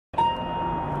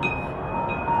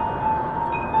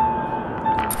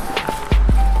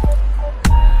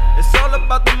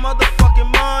about the motherfucking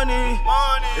money.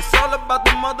 It's all about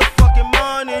the motherfucking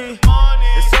money.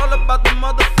 It's all about the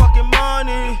motherfucking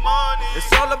money.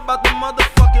 It's all about the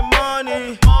motherfucking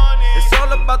money. It's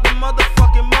all about the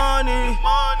motherfucking money.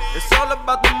 It's all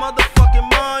about the motherfucking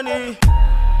money.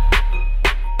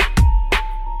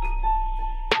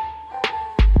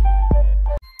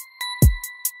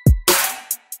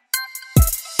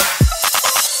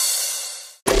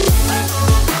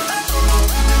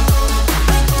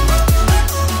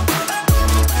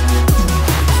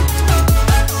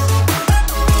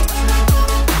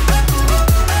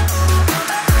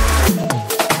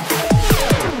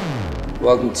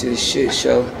 Welcome to the shit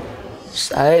show.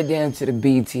 So I head down to the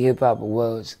BET Hip Hop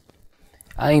Awards.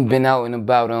 I ain't been out in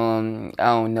about, I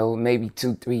don't know, maybe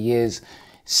 2-3 years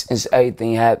since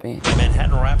everything happened.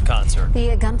 Manhattan rap concert.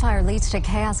 The gunfire leads to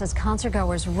chaos as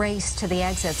concertgoers race to the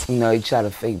exits. You know, he tried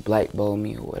to fake blackball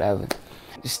me or whatever.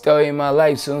 The story of my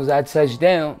life, as soon as I touch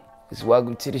down, is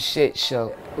welcome to the shit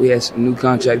show. We had some new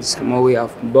contractors come all the way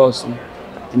out from Boston,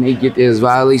 and they get there's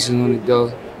violations on the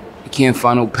door. They can't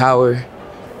find no power.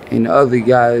 And the other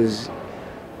guys,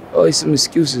 always some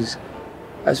excuses.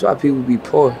 That's why people be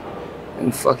poor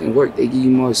and fucking work. They give you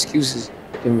more excuses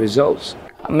than results.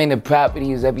 I'm in the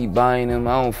properties, I be buying them.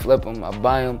 I don't flip them, I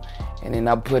buy them. And then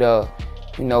I put,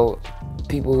 you know,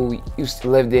 people who used to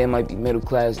live there, might be middle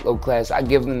class, low class, I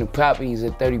give them the properties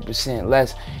at 30%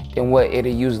 less than what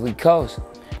it'll usually cost.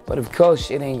 But of course,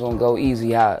 shit ain't gonna go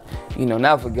easy out, you know,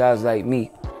 not for guys like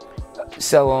me.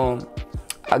 So,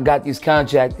 I got these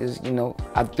contractors, you know,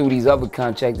 I threw these other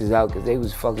contractors out because they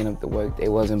was fucking up the work. They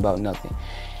wasn't about nothing.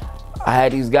 I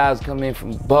had these guys come in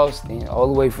from Boston, all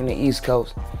the way from the East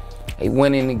Coast. They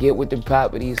went in to get with the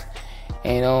properties.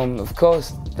 And of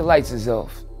course, the lights is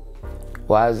off.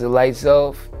 Why is the lights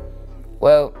off?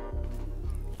 Well,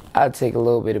 I take a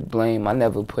little bit of blame. I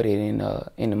never put it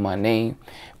into my name.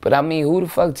 But I mean, who the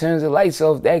fuck turns the lights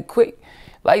off that quick?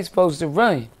 Lights supposed to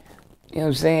run. You know what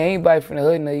I'm saying? Anybody from the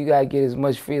hood know you gotta get as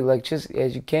much free electricity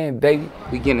as you can, baby.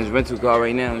 We getting this rental car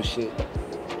right now and shit.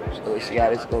 So let's see how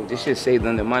this goes. This shit saved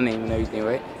under my name and everything,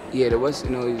 right? Yeah, the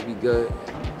Western always be good.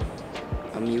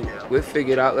 I mean, we'll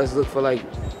figure it out. Let's look for like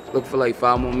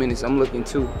 5 more minutes. I'm looking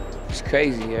too. It's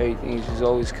crazy. Everything's just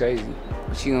always crazy.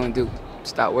 What you gonna do?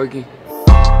 Stop working?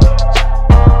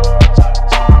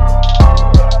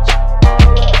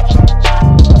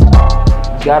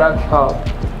 Got our car.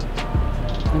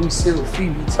 Let me see what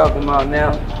Phoebe talking about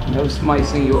now. You know, somebody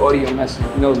send you an audio message.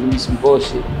 You know, give me some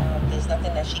bullshit. There's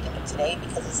nothing that she can do today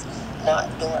because it's not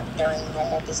during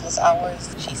normal business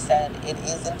hours. She said it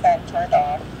is in fact turned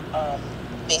off.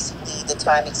 Basically, the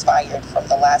time expired from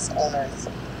the last owners,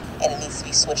 and it needs to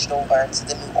be switched over to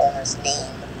the new owner's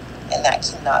name, and that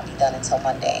cannot be done until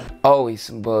Monday. Always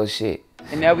some bullshit.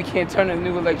 And now we can't turn the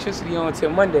new electricity on until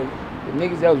Monday. The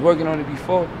niggas that was working on it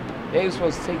before, they was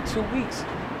supposed to take 2 weeks.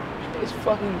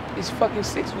 It's fucking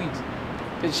 6 weeks.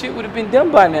 The shit would have been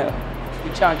done by now.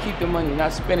 We trying to keep the money,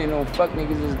 not spending on fuck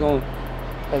niggas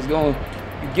that's going,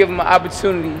 you give them an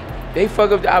opportunity, they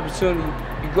fuck up the opportunity,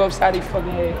 you go upside their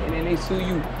fucking head, and then they sue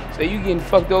you. So you getting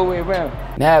fucked all the way around.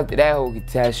 Now after that whole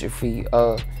catastrophe,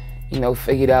 you know,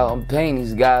 figured out I'm paying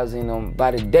these guys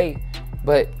by the day,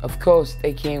 but of course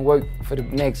they can't work for the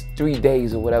next 3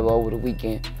 days or whatever over the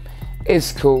weekend.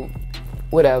 It's cool,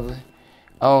 whatever.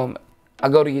 I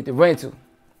go to get the rental.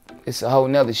 It's a whole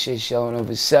nother shit show in of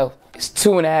itself. It's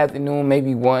 2 in the afternoon,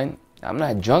 maybe 1. I'm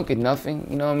not drunk or nothing,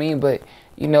 you know what I mean? But,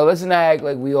 you know, let's not act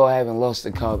like we all haven't lost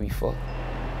a car before.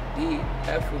 D,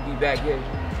 F will be back here.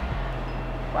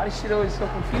 Why this shit always so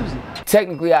confusing?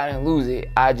 Technically, I didn't lose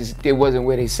it. It wasn't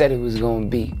where they said it was gonna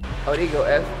be. Oh, there you go,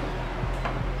 F.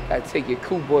 Gotta take your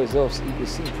cool boys off so you can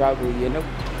see properly, you know?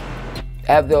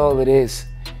 After all of this,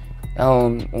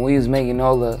 when we was making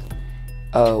all the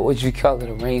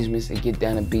arrangements to get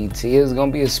down to BT. It was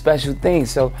gonna be a special thing,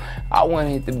 so I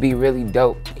wanted it to be really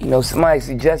dope. You know, somebody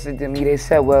suggested to me, they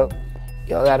said, well,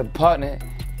 y'all got a partner,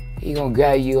 he gonna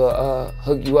grab you,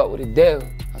 hook you up with a deal.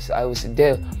 I said, what's the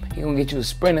deal? He gonna get you a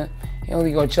Sprinter, he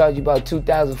only gonna charge you about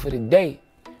 $2,000 for the day.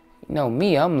 You know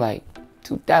me, I'm like,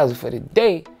 $2,000 for the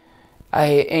day? I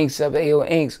hit Inks up, AO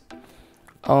Inks.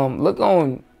 Look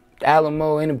on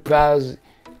Alamo Enterprise,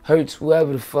 Hertz,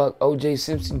 whoever the fuck, OJ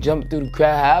Simpson, jump through the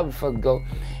crowd, however the fuck go,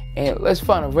 and let's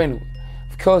find a rental.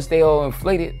 Of course, they all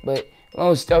inflated, but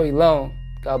long story long,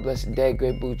 God bless the dead,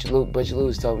 great Butch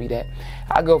Lewis told me that.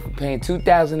 I go from paying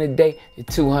 $2,000 a day to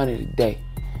 $200 a day.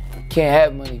 Can't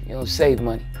have money if you don't save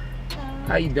money.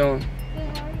 How you doing?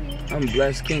 Good, how are you? I'm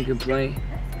blessed, can't complain.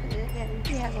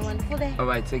 You have a wonderful day. All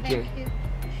right, take care.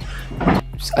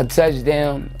 I touched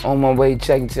down on my way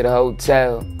checking to the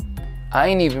hotel. I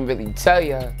ain't even really tell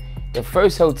y'all The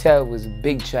first hotel was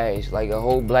big trash, like a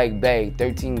whole black bag,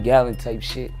 13-gallon type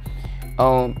shit.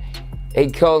 They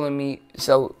calling me,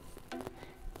 so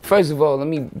first of all, let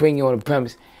me bring you on the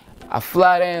premise. I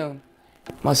fly down,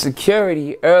 my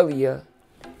security earlier,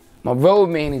 my road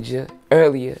manager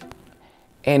earlier,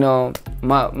 and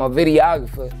my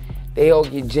videographer, they all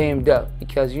get jammed up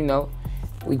because, you know,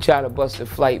 we try to bust the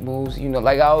flight moves. You know,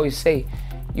 like I always say,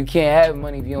 you can't have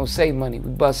money if you don't save money. We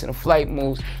busting the flight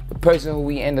moves. The person who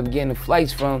we end up getting the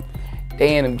flights from,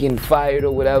 they end up getting fired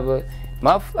or whatever.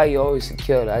 My flight always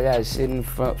secured. I gotta sit in the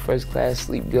front, first class,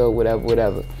 sleep good,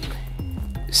 whatever.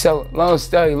 So, long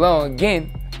story long,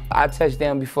 again, I touched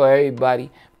down before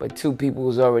everybody, but 2 people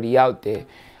was already out there.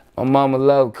 My mama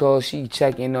Love called, she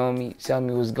checking on me, telling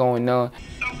me what's going on.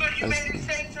 So first you made me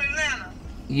say to Atlanta.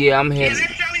 Yeah, I'm here. Yeah,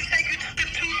 let's tell me take you to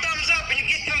 2 thumbs up and you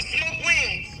get them smoked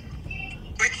wings.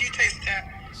 Wait till you taste that.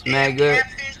 It's mad good.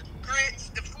 Catfish, grits,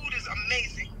 the food is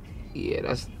amazing. Yeah,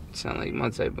 that sound like my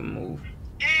type of move.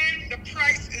 And the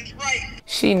price is right.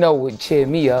 She know what cheer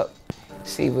me up.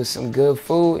 See, with some good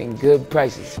food and good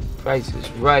prices. Price is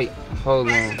right. Hold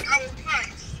on.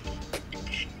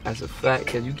 That's a fact,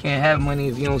 because you can't have money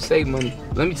if you don't save money.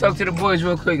 Let me talk to the boys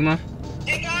real quick, man.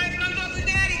 Hey guys, thumbs up to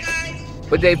daddy,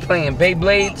 guys. What they playing,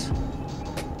 Beyblades?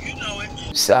 You know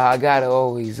it. So I gotta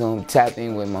always tap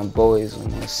in with my boys,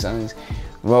 with my sons,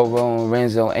 Roro and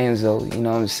Renzo, Enzo, you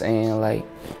know what I'm saying? Like,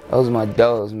 those are my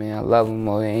dogs, man. I love them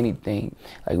more than anything.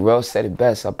 Like Ro said it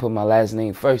best, I put my last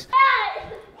name first.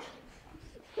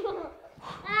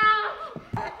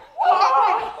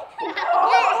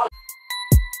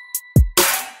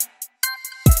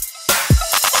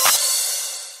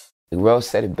 Rose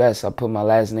said it best, I put my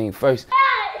last name first.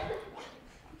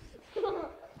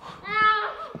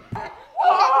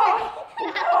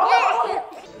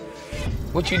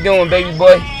 What you doing, baby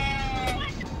boy? I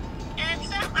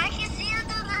can see you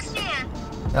through the fan.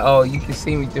 Oh, you can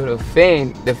see me through the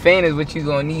fan. The fan is what you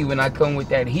gonna need when I come with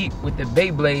that heat with the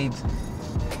Beyblades.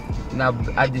 Now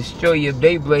I destroy your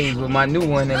Beyblades with my new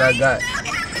one that I got.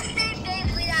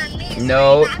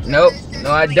 No,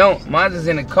 I don't. Mine's is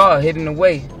in the car, hidden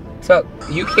away. Tuck.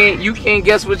 You can't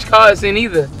guess which car it's in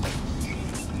either.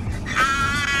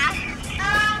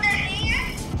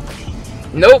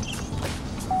 Nope.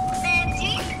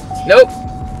 Nope.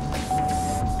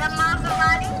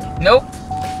 Nope.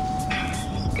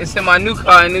 It's in my new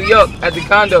car in New York at the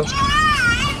condo.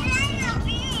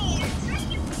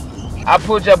 I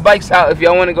pulled your bikes out if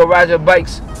y'all want to go ride your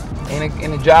bikes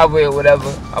in the driveway or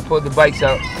whatever. I pulled the bikes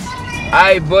out.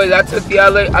 Alright, boys, I took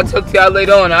y'all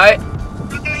later on, alright?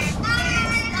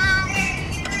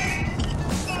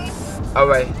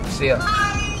 Alright, see ya.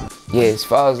 Yeah, as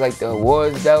far as like the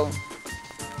awards though,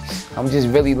 I'm just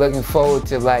really looking forward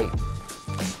to like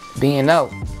being out.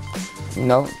 You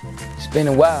know, it's been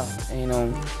a while.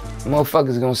 And,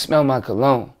 motherfuckers gonna smell my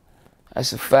cologne.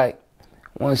 That's a fact.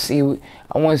 I wanna see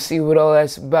what all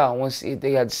that's about. I wanna see if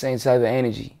they got the same type of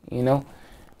energy, you know?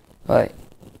 But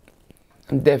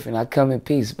I'm different. I come in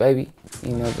peace, baby.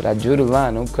 You know, but I drew the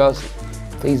line. Don't cross it.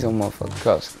 Please don't motherfucker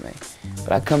cross it, man.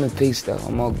 But I come in peace though.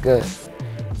 I'm all good.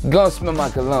 You gonna smell my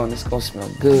cologne. It's gonna smell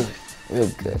good. Real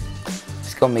good.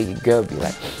 It's gonna make your girl be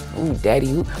like, ooh,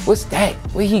 daddy, what's that?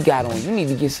 What he got on? You need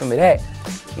to get some of that.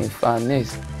 Can't find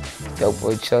this. Dope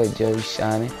boy Charlie, Joey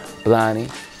Shining, Blondie.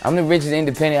 I'm the richest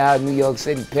independent out of New York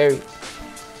City, period.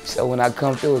 So when I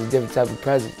come through, it's a different type of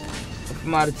present. I'm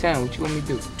from out of town. What you want me to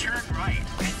do? Turn right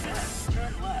and then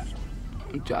turn left.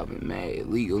 I'm dropping mad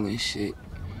illegal and shit.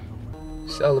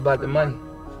 It's all about the money.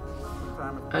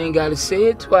 I ain't gotta say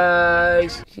it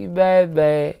twice. She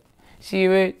bad, she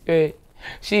rich,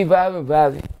 she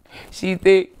vibing, she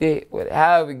thick,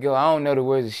 however it go. I don't know the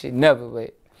words of shit never,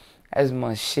 but that's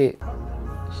my shit.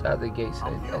 Shout out to Gates,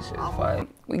 that shit's fire.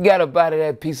 We got up out of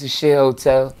that piece of shit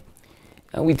hotel,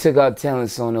 and we took our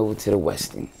talents on over to the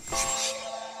Westin.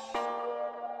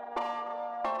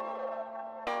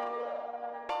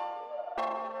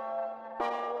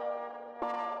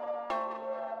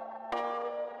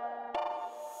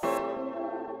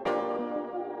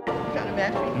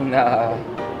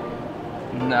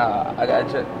 Nah, I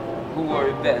gotta check. Who wore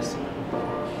it best?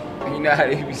 You know how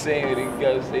they be saying it, they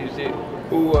gotta say shit.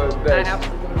 Who wore it best? I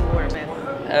absolutely wore it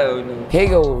best. Hell no. Here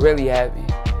go what really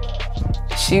happened.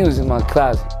 She was in my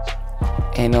closet,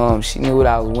 and she knew what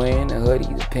I was wearing, the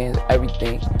hoodie, the pants,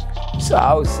 everything. So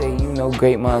I would say, you know,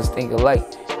 great minds think alike.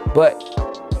 But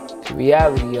the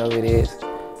reality of it is,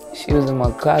 she was in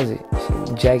my closet. She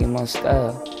was jacking my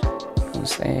style. You know what I'm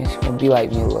saying? She wanna be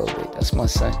like me a little bit. That's my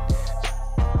son.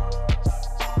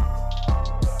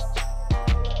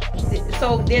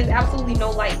 So there's absolutely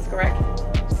no lights, correct?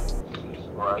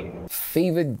 Right.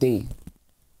 Fever D.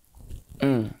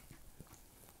 Me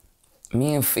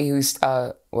and Fee, we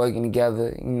started working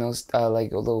together, you know, started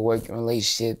like a little working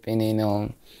relationship, and then,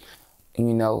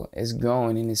 you know, it's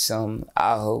growing into something.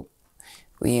 I hope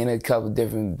we in a couple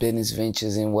different business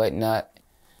ventures and whatnot.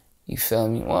 You feel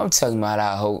me? Well, I'm talking about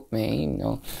I hope, man, you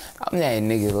know. I'm that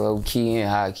nigga low key and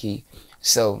high key.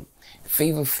 So,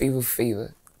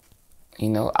 Fever. You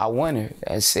know, I want her.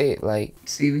 That's it. Like,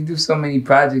 see, we do so many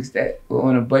projects that we're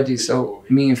on a budget, so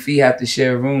me and Fee have to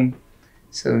share a room.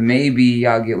 So maybe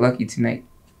y'all get lucky tonight.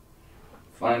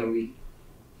 Finally.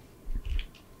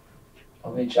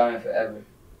 I've been trying forever.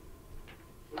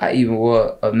 I even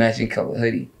wore a matching color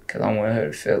hoodie because I want her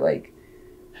to feel like,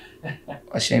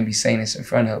 I shouldn't be saying this in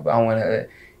front of her, but I want her,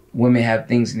 women have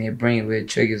things in their brain where it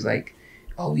triggers like,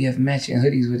 oh, we have matching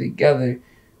hoodies, we're together.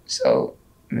 So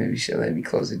maybe she'll let me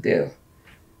close the deal.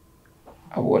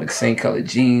 I wore the same color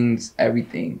jeans,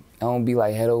 everything. I don't be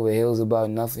like head over heels about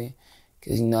nothing.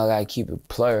 Cause you know I gotta keep it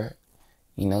plur,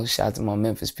 you know. Shout out to my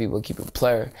Memphis people, keep it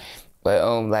plur. But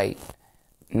like,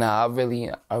 nah,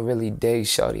 I really dig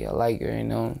shorty. I like her, you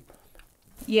know.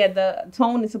 Yeah, the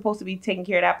tone is supposed to be taking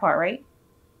care of that part, right?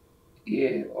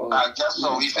 Yeah. I guess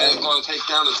so. He said he's gonna take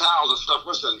down the towels and stuff.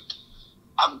 Listen,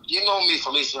 you know me,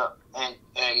 Felicia, and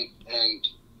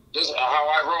this how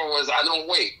I roll is I don't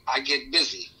wait. I get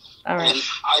busy. All right. And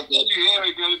you hear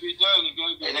me, gonna be done.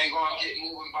 It ain't gonna get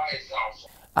moving by itself.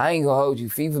 I ain't gonna hold you.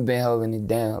 Fever been holding it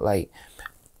down. Like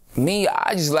me,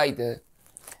 I like to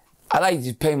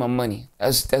pay my money.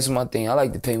 That's my thing. I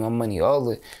like to pay my money. All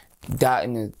the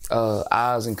dotting the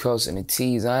I's and crossing the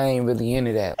T's. I ain't really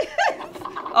into that.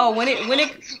 Oh, when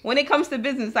it comes to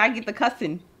business, I get the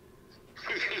cussing.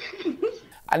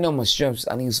 I know my strengths.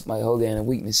 I need somebody to hold down the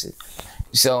weaknesses.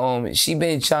 So she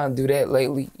been trying to do that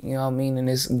lately. You know what I mean? And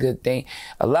it's a good thing.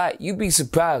 You'd be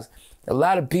surprised. A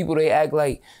lot of people, they act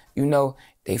like, you know,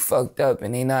 they fucked up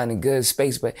and they not in a good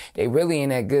space, but they really in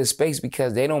that good space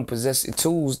because they don't possess the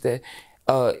tools that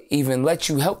even let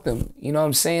you help them. You know what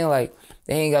I'm saying? Like,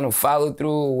 they ain't got no follow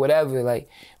through or whatever. Like,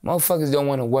 motherfuckers don't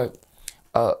want to work.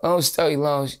 Long story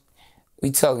long, we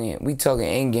talking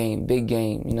end game, big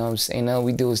game. You know what I'm saying? All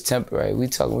we do is temporary. We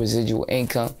talking residual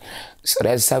income. So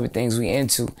that's the type of things we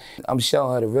into. I'm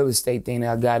showing her the real estate thing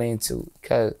that I got into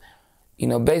because, you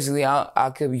know, basically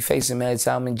I could be facing mad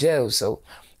time in jail. So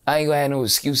I ain't gonna have no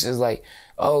excuses like,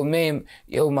 oh man,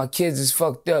 yo, my kids is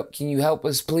fucked up. Can you help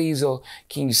us please? Or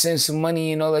can you send some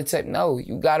money and all that type? No,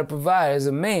 you gotta provide as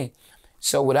a man.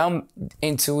 So what I'm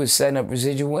into is setting up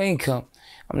residual income.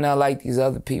 I'm not like these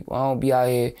other people. I don't be out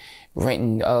here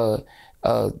renting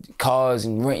cars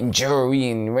and renting jewelry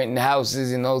and renting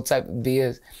houses and all type of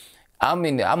BS. I'm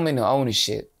in the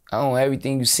ownership. I own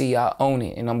everything you see, I own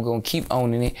it, and I'm gonna keep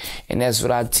owning it, and that's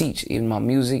what I teach. Even my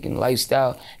music and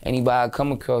lifestyle, anybody I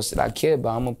come across that I care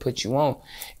about, I'm gonna put you on,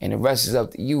 and the rest is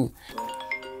up to you.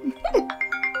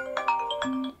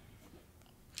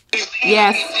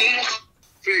 Yes.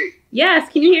 Yes,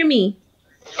 can you hear me?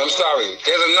 I'm sorry.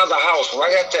 There's another house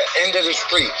right at the end of the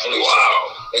street. Wow.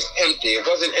 It's empty. It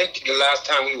wasn't empty the last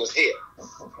time we was here.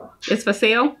 It's for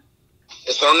sale?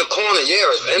 It's on the corner,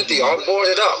 yeah. It's empty, all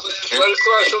boarded up. Right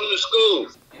across from the school.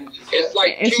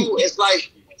 It's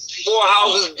like 4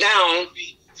 houses down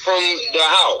from the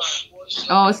house.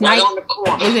 Oh, it's right nice. On the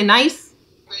corner. Is it nice?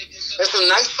 It's a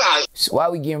nice size. So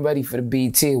while we getting ready for the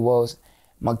BET Awards,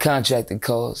 my contractor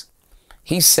calls.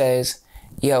 He says,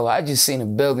 yo, I just seen a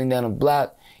building down the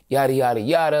block, yada, yada,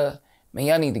 yada. Man,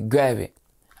 y'all need to grab it.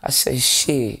 I say,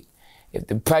 shit, if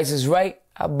the price is right,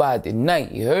 I'll buy it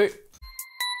tonight, you heard?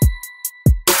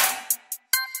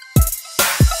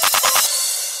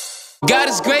 God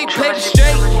is great, paper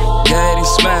straight. Go ahead and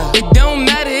smile. It don't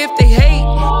matter if they hate.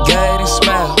 Go ahead and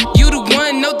smile. You the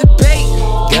one, no debate.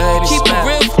 Go ahead and keep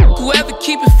smile. Keep it real, whoever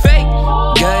keep it fake.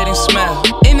 Go ahead and smile.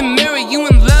 In the mirror, you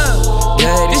in love. Go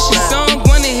ahead and this smile. This your song,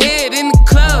 wanna hear it in the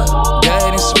club. Go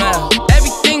ahead and smile.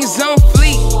 Everything is on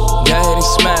fleek. Go ahead and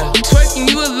smile. Twerking,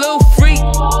 you a little freak.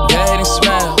 Go ahead and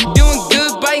smile. Doing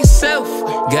good by yourself.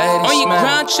 Go ahead and smile. On your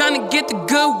grind, trying to get the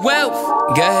good wealth.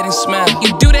 Go ahead and smile.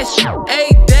 You do that shit, ayy.